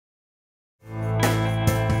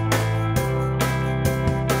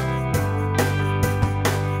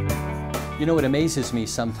You know, it amazes me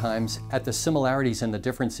sometimes at the similarities and the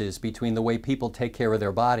differences between the way people take care of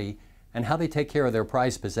their body and how they take care of their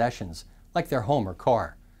prized possessions, like their home or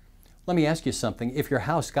car. Let me ask you something. If your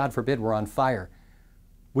house, God forbid, were on fire,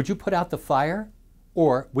 would you put out the fire?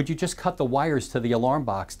 Or would you just cut the wires to the alarm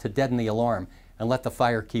box to deaden the alarm and let the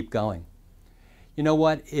fire keep going? You know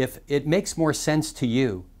what? If it makes more sense to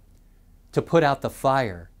you to put out the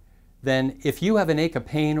fire, then if you have an ache, a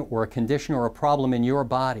pain, or a condition or a problem in your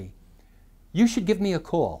body, you should give me a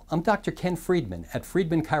call. I'm Dr. Ken Freedman at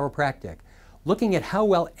Freedman Chiropractic, looking at how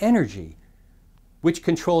well energy, which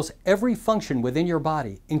controls every function within your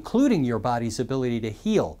body, including your body's ability to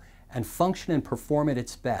heal and function and perform at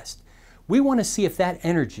its best. We want to see if that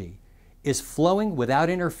energy is flowing without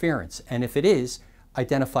interference, and if it is,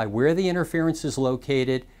 identify where the interference is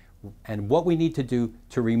located and what we need to do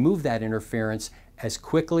to remove that interference as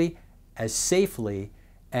quickly, as safely,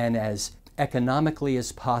 and as economically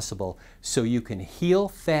as possible so you can heal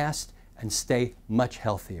fast and stay much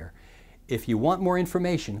healthier. If you want more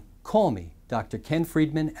information, call me, Dr. Ken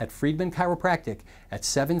Freedman at Freedman Chiropractic at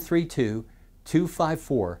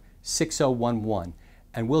 732-254-6011,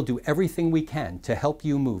 and we'll do everything we can to help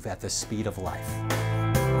you move at the speed of life.